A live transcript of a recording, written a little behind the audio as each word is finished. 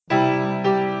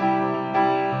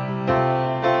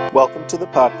Welcome to the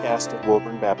podcast of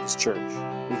Woburn Baptist Church.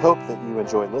 We hope that you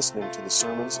enjoy listening to the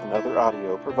sermons and other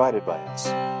audio provided by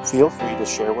us. Feel free to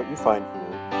share what you find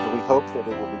here, and we hope that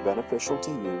it will be beneficial to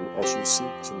you as you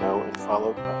seek to know and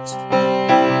follow Christ.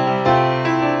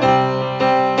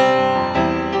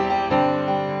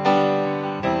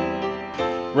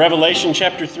 Revelation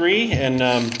chapter 3, and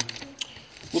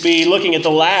we'll be looking at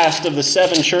the last of the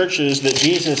 7 churches that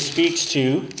Jesus speaks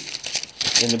to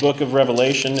in the book of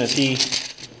Revelation as he,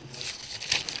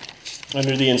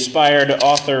 under the inspired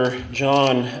author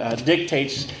John,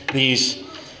 dictates these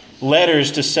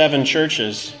letters to 7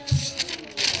 churches.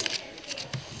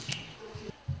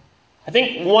 I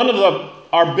think one of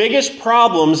our biggest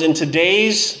problems in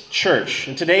today's church,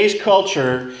 in today's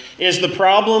culture, is the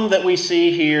problem that we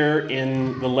see here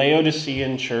in the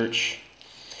Laodicean church.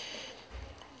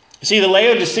 You see, the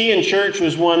Laodicean church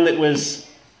was one that was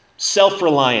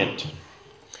self-reliant.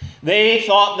 They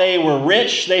thought they were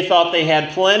rich, they thought they had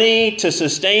plenty to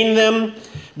sustain them,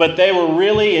 but they were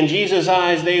really, in Jesus'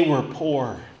 eyes, they were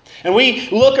poor. And we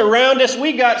look around us,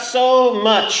 we got so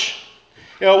much.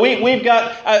 You know,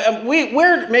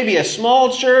 we're maybe a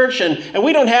small church, and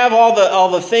we don't have all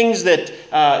the things that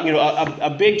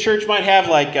a big church might have,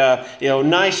 like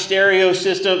nice stereo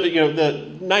system,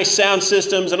 the nice sound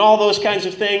systems and all those kinds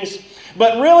of things.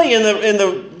 But really, in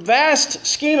the vast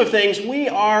scheme of things, we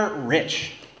are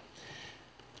rich,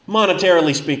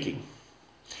 monetarily speaking.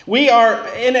 We are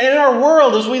in our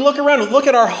world, as we look around and look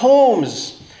at our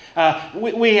homes.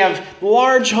 We have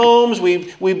large homes,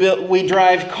 we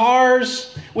drive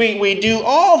cars, we do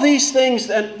all these things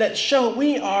that show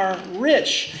we are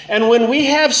rich. And when we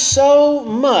have so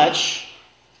much,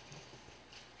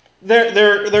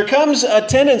 there comes a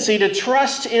tendency to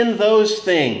trust in those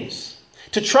things,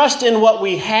 to trust in what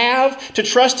we have, to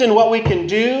trust in what we can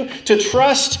do, to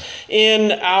trust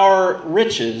in our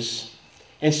riches,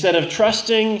 instead of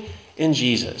trusting in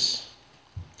Jesus.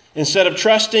 Instead of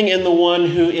trusting in the one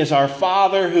who is our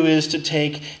Father, who is to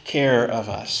take care of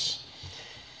us.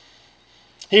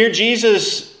 Here,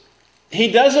 Jesus, he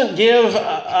doesn't give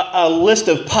a list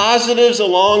of positives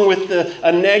along with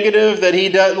a negative that he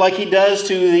does, like he does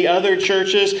to the other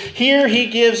churches. Here, he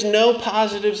gives no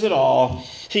positives at all.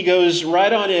 He goes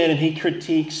right on in and he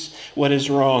critiques what is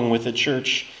wrong with the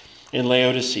church in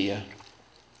Laodicea.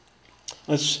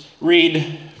 Let's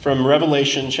read from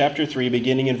Revelation chapter 3,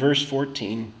 beginning in verse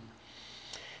 14.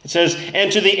 It says,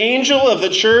 "And to the angel of the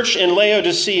church in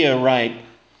Laodicea write,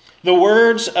 the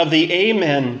words of the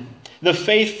Amen, the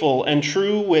faithful and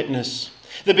true witness,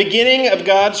 the beginning of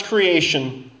God's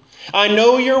creation. I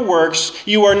know your works.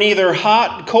 You are neither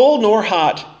cold nor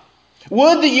hot.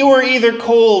 Would that you were either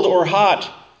cold or hot.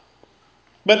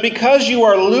 But because you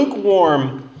are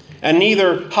lukewarm and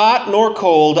neither hot nor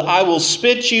cold, I will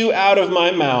spit you out of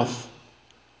my mouth.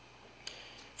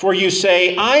 For you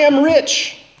say, I am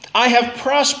rich. I have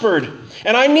prospered,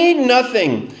 and I need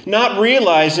nothing, not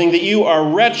realizing that you are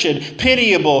wretched,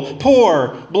 pitiable,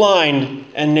 poor, blind,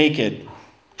 and naked.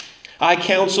 I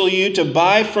counsel you to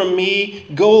buy from me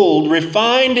gold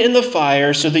refined in the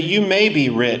fire so that you may be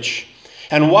rich,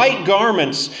 and white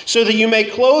garments so that you may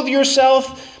clothe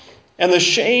yourself, and the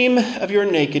shame of your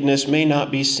nakedness may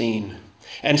not be seen,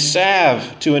 and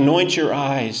salve to anoint your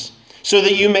eyes so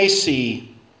that you may see.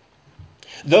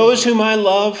 Those whom I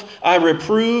love, I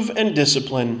reprove and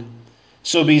discipline.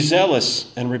 So be zealous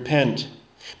and repent.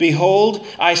 Behold,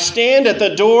 I stand at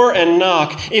the door and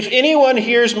knock. If anyone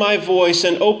hears my voice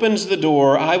and opens the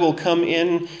door, I will come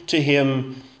in to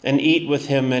him and eat with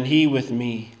him and he with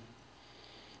me.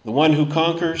 The one who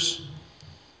conquers,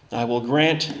 I will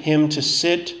grant him to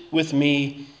sit with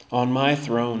me on my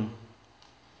throne,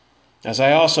 as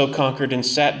I also conquered and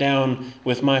sat down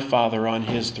with my Father on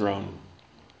his throne.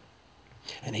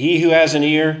 And he who has an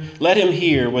ear, let him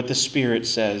hear what the Spirit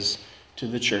says to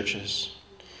the churches."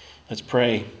 Let's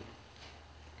pray.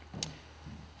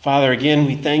 Father, again,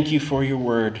 we thank you for your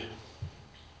word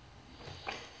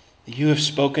that you have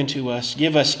spoken to us.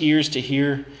 Give us ears to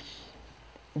hear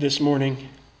this morning.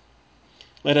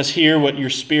 Let us hear what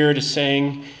your Spirit is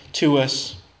saying to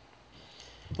us.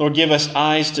 Lord, give us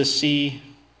eyes to see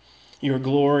your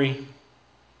glory.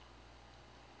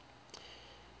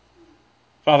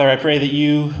 Father, I pray that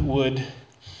you would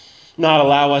not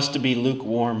allow us to be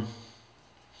lukewarm,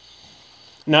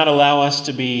 not allow us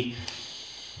to be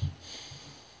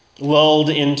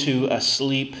lulled into a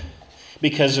sleep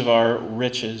because of our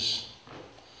riches.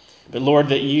 But Lord,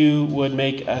 that you would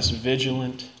make us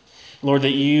vigilant. Lord,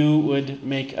 that you would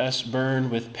make us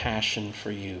burn with passion for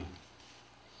you.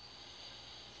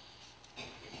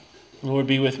 Lord,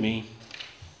 be with me,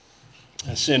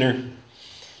 a sinner,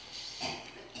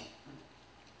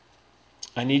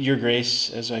 I need your grace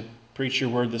as I preach your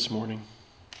word this morning.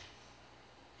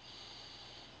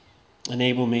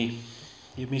 Enable me.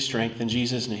 Give me strength in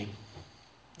Jesus' name.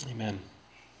 Amen.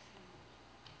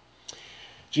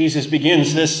 Jesus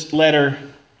begins this letter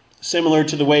similar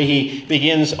to the way he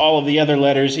begins all of the other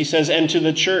letters. He says, "And to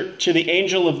the church, to the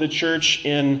angel of the church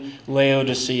in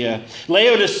Laodicea."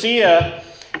 Laodicea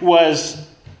was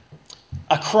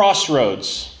a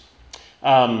crossroads.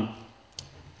 It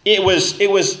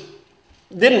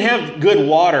didn't have good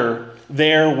water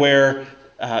there where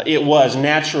it was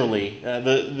naturally.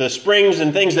 The springs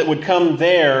and things that would come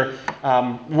there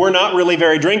were not really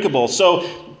very drinkable. So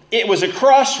it was a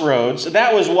crossroads.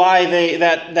 That was why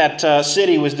that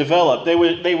city was developed.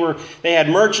 They had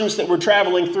merchants that were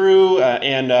traveling through,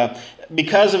 and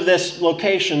because of this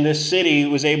location, this city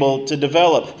was able to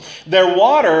develop. Their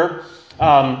water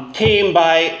came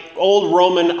by old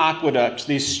Roman aqueducts,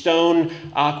 these stone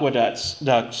aqueducts.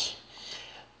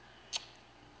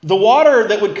 The water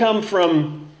that would come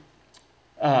from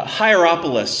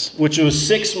Hierapolis, which was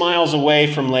 6 miles away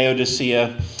from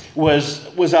Laodicea,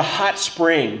 was a hot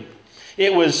spring.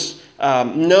 It was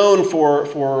known for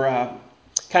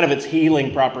kind of its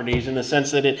healing properties, in the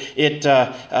sense that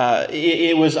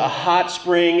it was a hot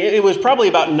spring. It was probably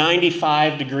about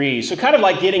 95 degrees, so kind of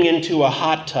like getting into a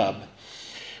hot tub.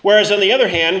 Whereas on the other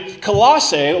hand,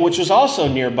 Colossae, which was also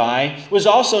nearby, was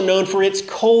also known for its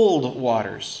cold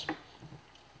waters.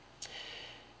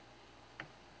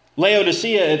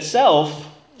 Laodicea itself,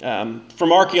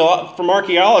 from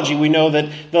archaeology, we know that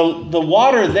the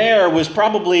water there was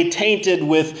probably tainted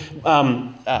with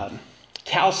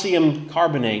calcium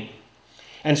carbonate.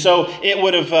 And so it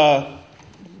would have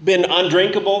been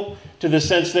undrinkable, to the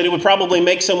sense that it would probably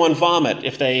make someone vomit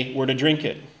if they were to drink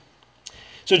it.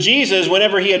 So Jesus,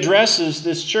 whenever he addresses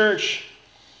this church,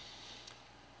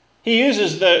 he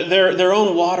uses their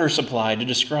own water supply to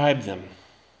describe them.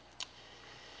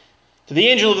 To the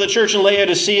angel of the church in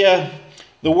Laodicea,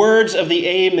 the words of the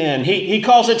Amen. He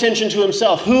calls attention to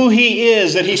himself, who he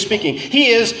is that he's speaking. He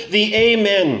is the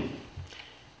Amen,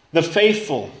 the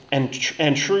faithful and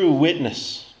true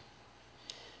witness.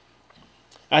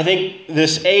 I think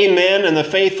this Amen and the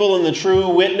faithful and the true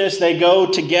witness, they go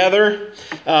together.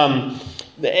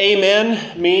 The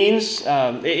Amen means,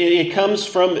 it comes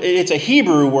from, it's a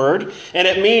Hebrew word, and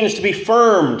it means to be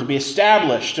firm, to be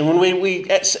established. And when we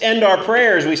end our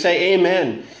prayers, we say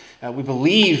Amen. We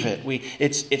believe it.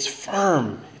 It's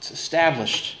firm. It's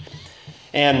established.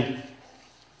 And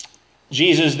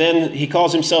Jesus then, he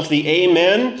calls himself the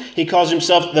Amen. He calls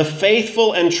himself the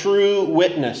faithful and true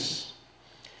witness.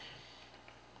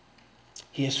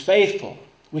 He is faithful.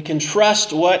 We can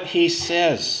trust what he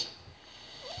says.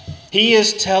 He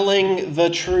is telling the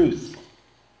truth.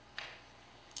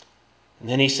 And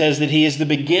then he says that he is the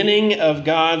beginning of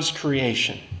God's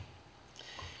creation.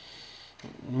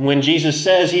 When Jesus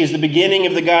says he is the beginning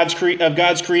of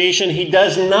God's creation, he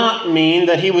does not mean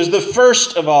that he was the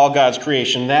first of all God's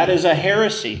creation. That is a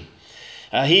heresy.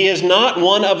 He is not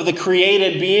one of the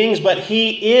created beings, but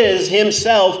he is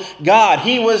himself God.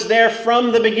 He was there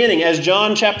from the beginning. As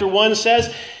John chapter 1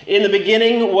 says, in the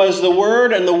beginning was the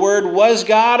Word, and the Word was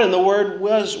God, and the Word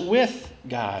was with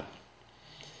God.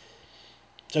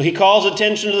 So he calls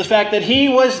attention to the fact that he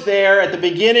was there at the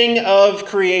beginning of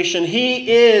creation.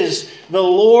 He is the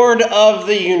Lord of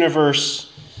the universe.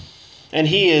 And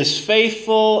he is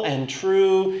faithful and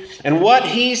true. And what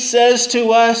he says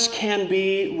to us can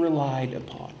be relied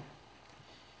upon.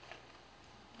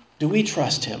 Do we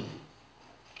trust him?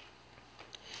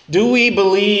 Do we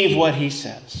believe what he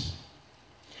says?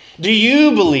 Do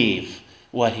you believe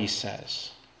what he says?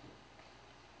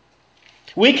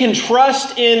 We can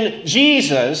trust in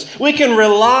Jesus. We can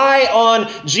rely on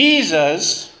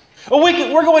Jesus. Or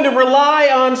we're going to rely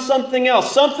on something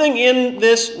else, something in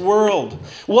this world.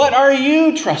 What are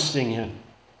you trusting in?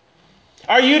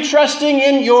 Are you trusting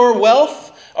in your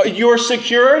wealth, your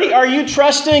security? Are you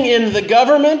trusting in the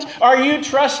government? Are you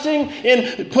trusting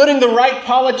in putting the right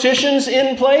politicians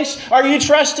in place? Are you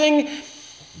trusting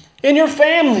in your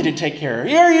family to take care of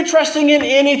you? Are you trusting in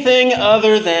anything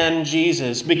other than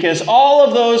Jesus? Because all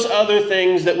of those other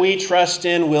things that we trust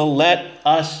in will let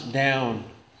us down.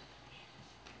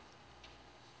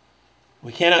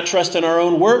 We cannot trust in our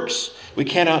own works. We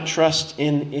cannot trust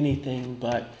in anything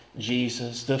but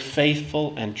Jesus, the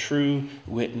faithful and true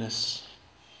witness,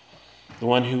 the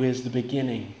one who is the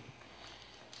beginning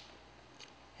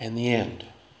and the end.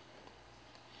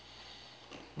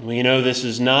 We know this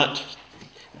is not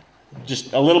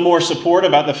just a little more support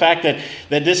about the fact that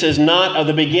this is not of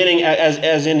the beginning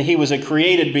as in he was a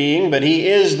created being, but he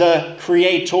is the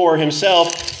creator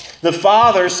himself. The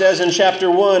Father says in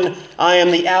chapter 1, I am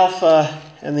the Alpha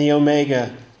and the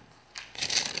Omega.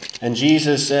 And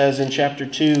Jesus says in chapter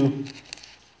 2,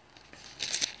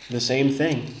 the same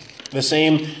thing. The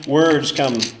same words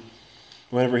come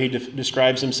whenever he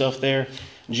describes himself there.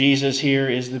 Jesus here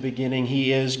is the beginning.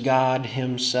 He is God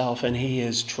himself, and he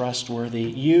is trustworthy.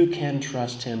 You can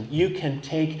trust him. You can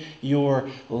take your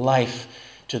life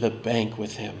to the bank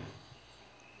with him.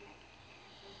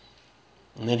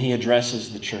 And then he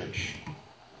addresses the church.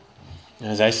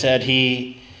 As I said,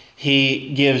 he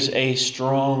gives a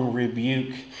strong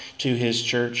rebuke to his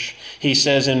church. He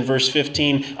says in verse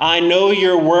 15, I know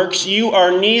your works. You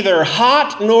are neither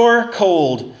hot nor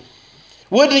cold.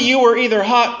 Would that you were either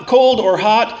cold or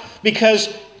hot,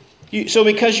 because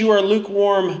you are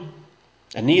lukewarm,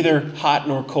 and neither hot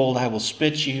nor cold, I will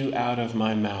spit you out of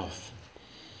my mouth.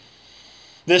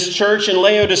 This church in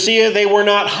Laodicea, they were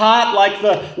not hot like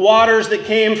the waters that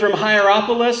came from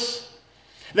Hierapolis.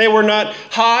 They were not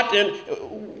hot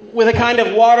and with a kind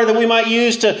of water that we might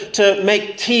use to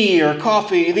make tea or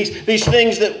coffee, these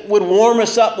things that would warm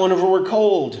us up whenever we're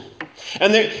cold.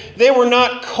 And they were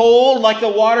not cold like the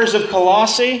waters of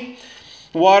Colossae,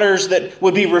 waters that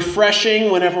would be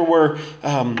refreshing whenever we're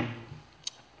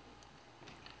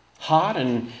hot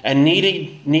and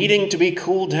needing to be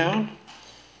cooled down.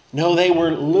 No, they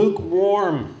were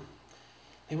lukewarm.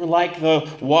 They were like the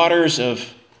waters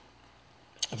of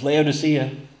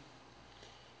Laodicea.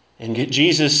 And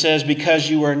Jesus says, because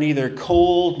you are neither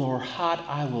cold nor hot,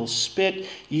 I will spit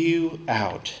you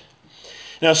out.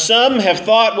 Now, some have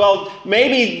thought, well,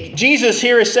 maybe Jesus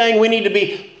here is saying we need to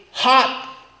be hot,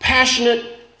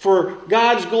 passionate for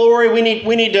God's glory. We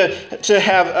need to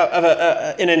have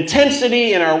an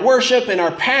intensity in our worship and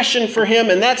our passion for him,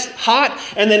 and that's hot.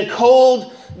 And then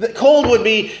cold. Cold would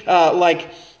be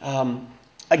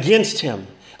against him,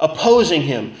 opposing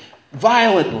him,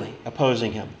 violently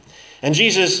opposing him. And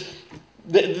Jesus,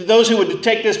 those who would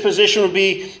take this position would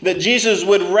be that Jesus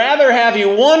would rather have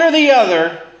you one or the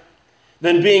other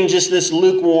than being just this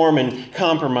lukewarm and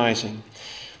compromising.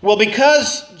 Well,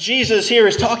 because Jesus here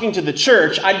is talking to the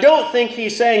church, I don't think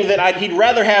he's saying that he'd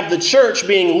rather have the church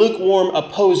being lukewarm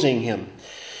opposing him.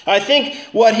 I think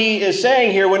what he is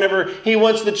saying here, whenever he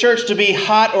wants the church to be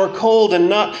hot or cold and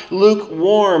not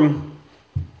lukewarm,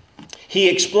 he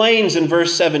explains in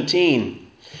verse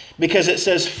 17, because it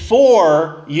says,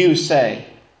 for you say.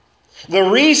 The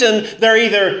reason they're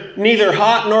either neither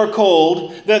hot nor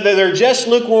cold, that they're just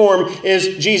lukewarm,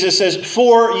 is Jesus says,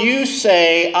 for you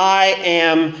say, I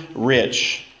am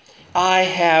rich. I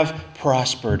have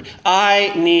prospered.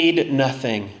 I need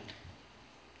nothing.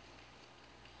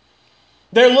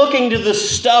 They're looking to the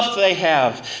stuff they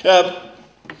have.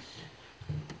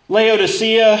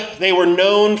 Laodicea, they were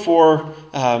known for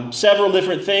several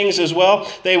different things as well.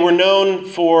 They were known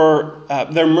for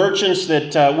their merchants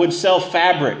that would sell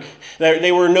fabric.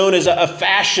 They were known as a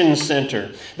fashion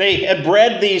center. They had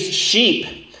bred these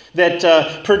sheep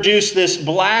that produced this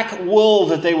black wool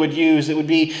that they would use that would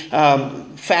be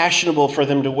fashionable for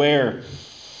them to wear.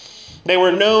 They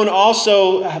were known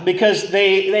also because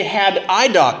they had eye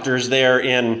doctors there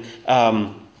in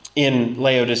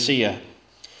Laodicea.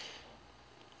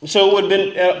 So it would have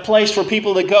been a place for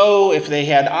people to go if they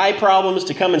had eye problems,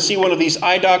 to come and see one of these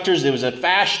eye doctors. It was a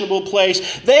fashionable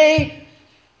place. They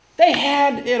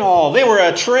had it all. They were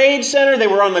a trade center. They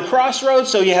were on the crossroads,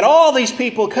 so you had all these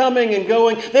people coming and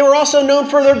going. They were also known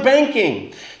for their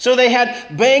banking. So they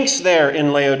had banks there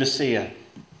in Laodicea.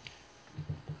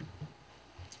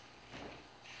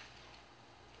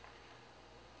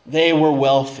 They were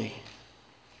wealthy.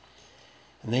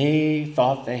 And they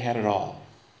thought they had it all.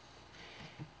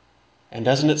 And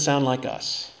doesn't it sound like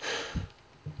us?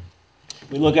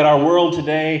 We look at our world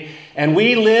today, and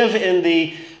we live in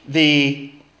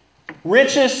the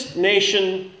richest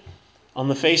nation on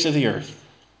the face of the earth.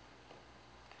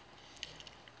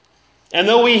 And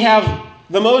though we have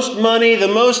the most money, the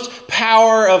most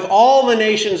power of all the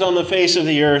nations on the face of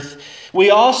the earth, we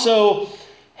also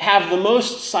have the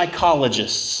most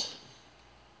psychologists.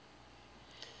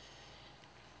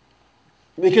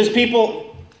 Because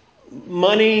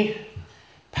money,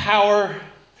 power,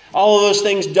 all of those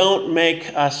things don't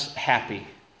make us happy.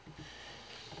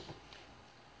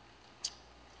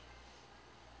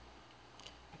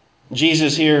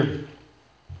 Jesus here,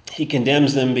 he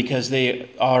condemns them because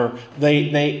though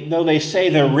they say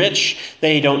they're rich,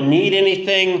 they don't need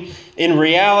anything. In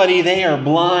reality, they are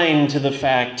blind to the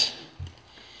fact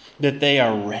that they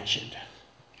are wretched.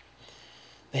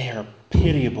 They are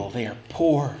pitiable. They are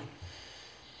poor.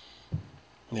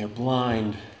 They're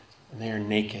blind. And they are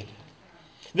naked.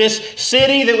 This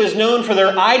city that was known for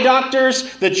their eye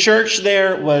doctors, the church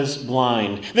there was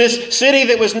blind. This city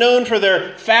that was known for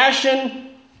their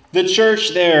fashion, the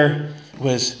church there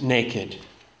was naked.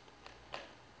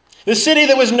 The city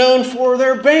that was known for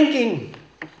their banking,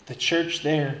 the church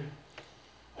there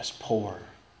was poor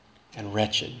and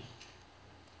wretched.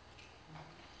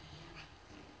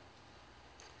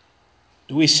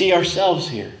 Do we see ourselves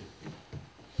here?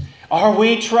 Are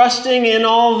we trusting in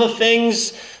all the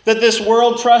things that this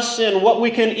world trusts in? What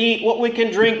we can eat, what we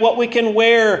can drink, what we can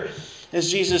wear,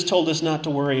 as Jesus told us not to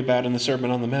worry about in the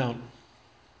Sermon on the Mount?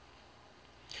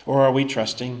 Or are we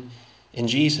trusting in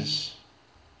Jesus?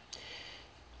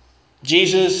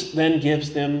 Jesus then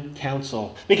gives them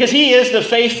counsel, because he is the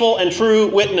faithful and true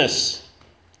witness.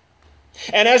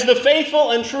 And as the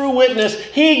faithful and true witness,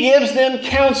 he gives them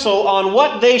counsel on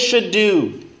what they should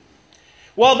do.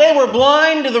 While they were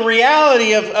blind to the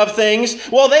reality of things,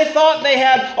 while they thought they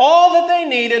had all that they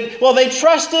needed, while they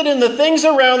trusted in the things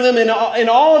around them, in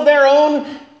all of their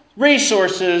own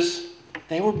resources,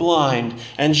 they were blind.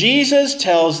 And Jesus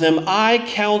tells them, I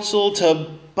counsel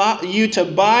you to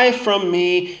buy from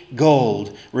me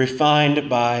gold refined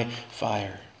by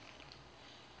fire.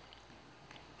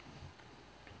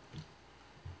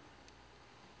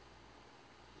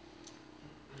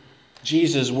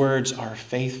 Jesus' words are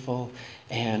faithful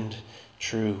and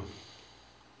true.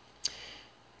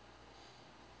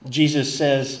 Jesus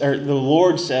says, or the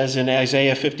Lord says in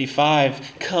Isaiah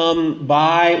 55, come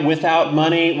buy without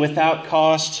money, without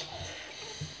cost.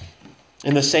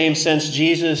 In the same sense,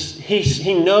 Jesus,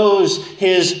 he knows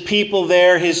his people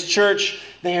there, his church,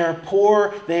 they are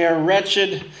poor, they are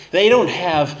wretched. They don't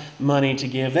have money to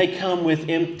give. They come with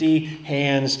empty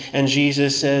hands. And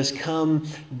Jesus says, come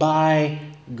buy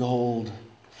gold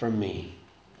from me.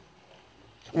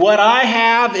 What I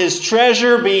have is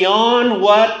treasure beyond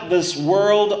what this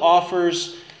world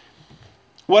offers.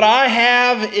 What I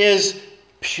have is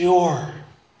pure.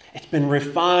 It's been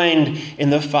refined in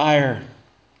the fire.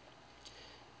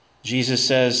 Jesus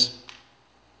says,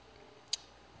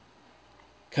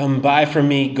 come buy from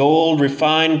me gold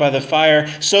refined by the fire,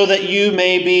 so that you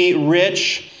may be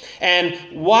rich, and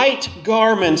white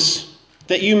garments,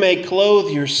 that you may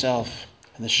clothe yourself,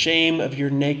 and the shame of your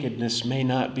nakedness may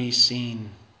not be seen.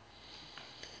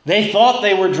 They thought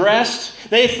they were dressed.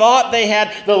 They thought they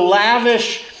had the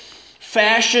lavish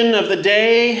fashion of the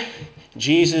day.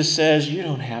 Jesus says, you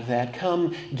don't have that.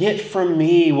 Come, get from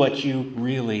me what you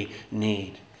really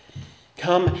need.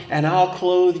 Come and I'll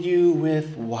clothe you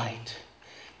with white,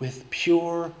 with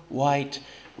pure white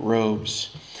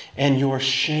robes, and your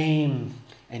shame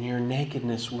and your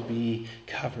nakedness will be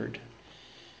covered.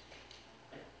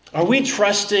 Are we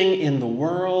trusting in the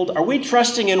world? Are we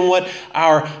trusting in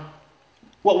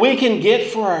what we can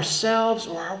get for ourselves,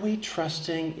 or are we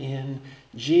trusting in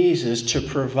Jesus to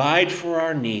provide for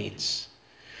our needs,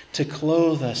 to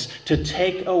clothe us, to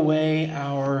take away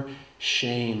our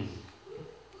shame?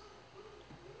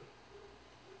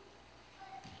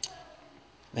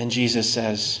 Then Jesus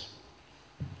says,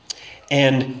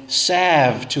 and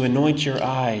salve to anoint your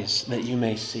eyes that you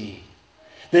may see.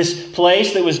 This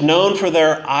place that was known for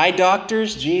their eye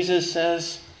doctors, Jesus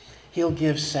says, he'll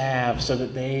give salve so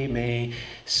that they may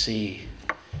see.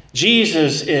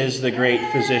 Jesus is the great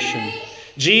physician.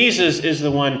 Jesus is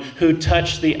the one who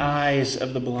touched the eyes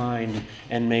of the blind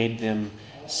and made them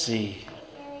see.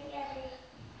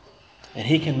 And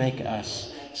he can make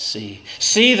us see.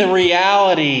 See the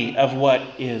reality of what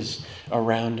is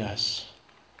around us.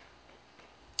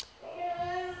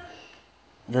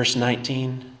 Verse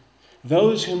 19,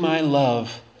 those whom I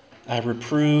love, I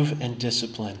reprove and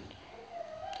discipline.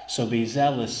 So be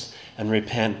zealous and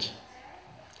repent.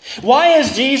 Why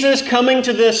is Jesus coming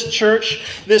to this church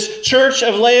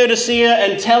of Laodicea,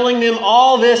 and telling them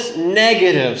all this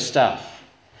negative stuff?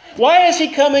 Why is he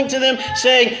coming to them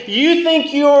saying, you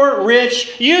think you're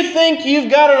rich, you think you've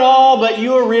got it all, but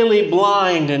you're really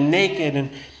blind and naked? And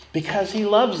because he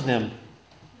loves them.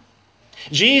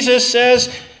 Jesus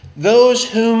says, those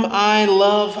whom I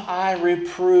love, I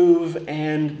reprove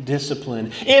and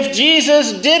discipline. If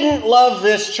Jesus didn't love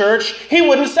this church, he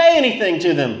wouldn't say anything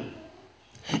to them.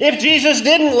 If Jesus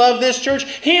didn't love this church,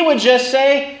 he would just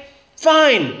say,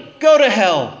 fine, go to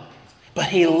hell. But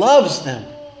he loves them.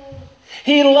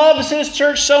 He loves his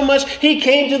church so much, he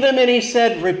came to them and he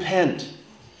said, repent.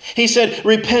 He said,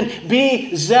 repent,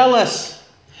 be zealous.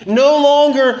 No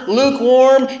longer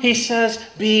lukewarm. He says,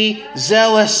 be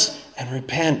zealous and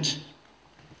repent.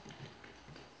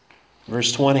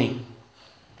 Verse 20.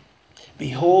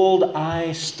 Behold,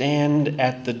 I stand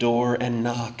at the door and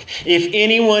knock. If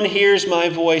anyone hears my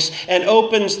voice and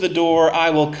opens the door,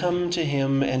 I will come to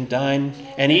him and dine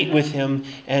and eat with him,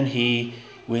 and he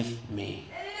with me.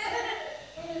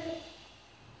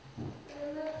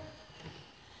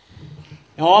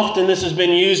 Now, often this has been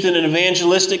used in an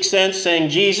evangelistic sense, saying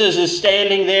Jesus is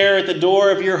standing there at the door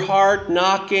of your heart,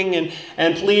 knocking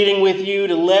and pleading with you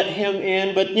to let him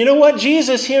in. But you know what?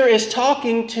 Jesus here is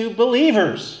talking to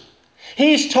believers.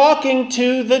 He's talking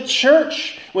to the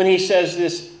church when he says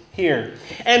this here.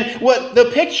 And what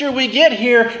the picture we get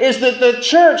here is that the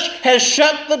church has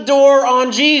shut the door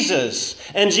on Jesus.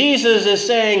 And Jesus is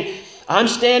saying, I'm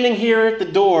standing here at the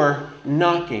door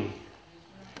knocking.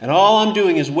 And all I'm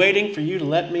doing is waiting for you to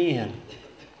let me in.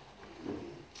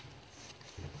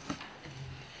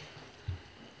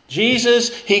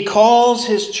 Jesus, he calls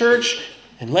his church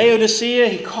in Laodicea,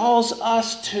 he calls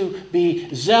us to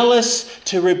be zealous,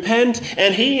 to repent,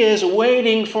 and he is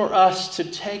waiting for us to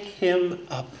take him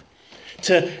up,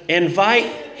 to invite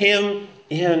him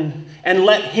in, and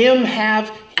let him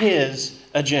have his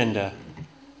agenda.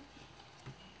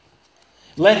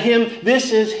 Let him,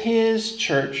 this is his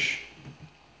church.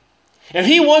 If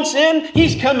he wants in,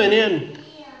 he's coming in.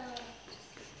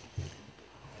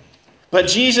 But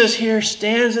Jesus here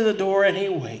stands at the door and he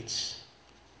waits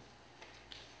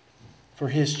for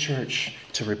his church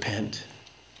to repent.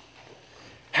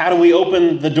 How do we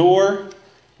open the door?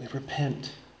 We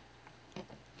repent.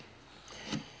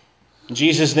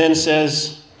 Jesus then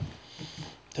says,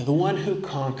 to the one who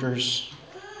conquers,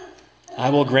 I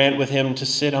will grant with him to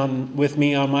sit with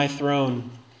me on my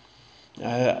throne,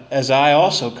 as I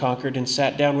also conquered and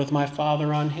sat down with my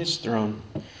Father on his throne.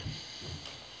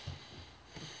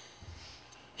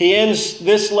 He ends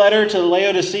this letter to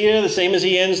Laodicea the same as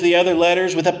he ends the other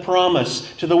letters, with a promise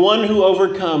to the one who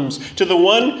overcomes, to the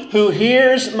one who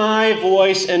hears my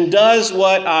voice and does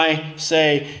what I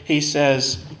say. He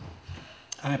says,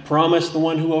 I promise the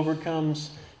one who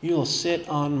overcomes, you will sit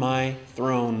on my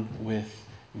throne with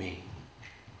me.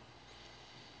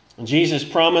 And Jesus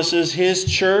promises his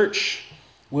church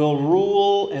will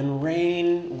rule and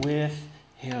reign with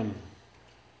him.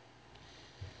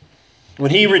 When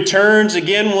he returns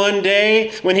again one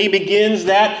day, when he begins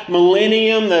that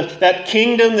millennium, that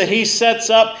kingdom that he sets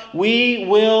up, we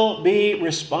will be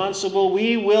responsible.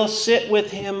 We will sit with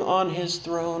him on his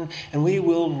throne, and we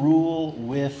will rule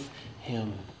with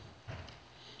him.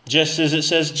 Just as it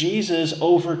says Jesus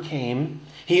overcame,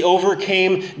 he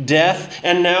overcame death,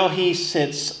 and now he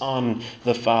sits on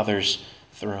the Father's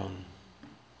throne.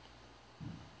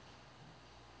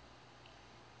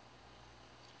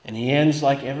 And he ends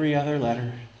like every other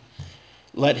letter.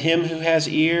 Let him who has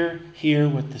ear hear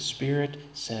what the Spirit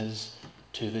says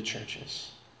to the churches.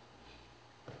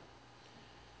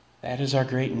 That is our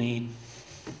great need.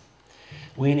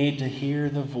 We need to hear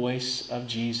the voice of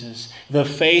Jesus, the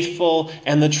faithful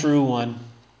and the true one.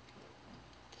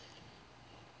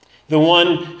 The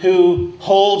one who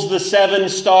holds the 7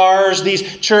 stars,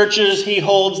 these churches, he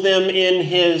holds them in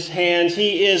his hands.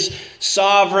 He is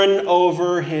sovereign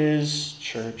over his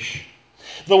church.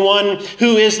 The one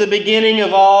who is the beginning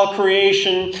of all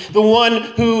creation. The one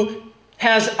who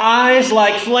has eyes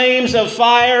like flames of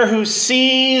fire, who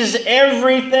sees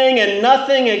everything and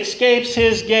nothing escapes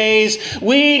his gaze.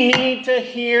 We need to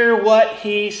hear what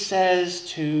he says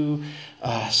to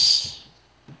us.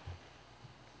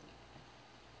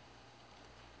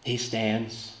 He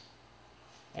stands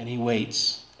and he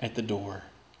waits at the door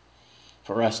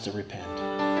for us to repent.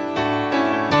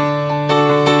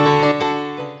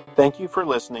 Thank you for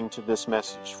listening to this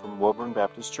message from Woburn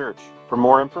Baptist Church. For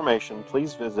more information,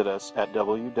 please visit us at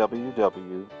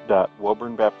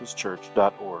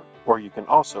www.woburnbaptistchurch.org, or you can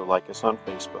also like us on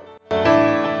Facebook.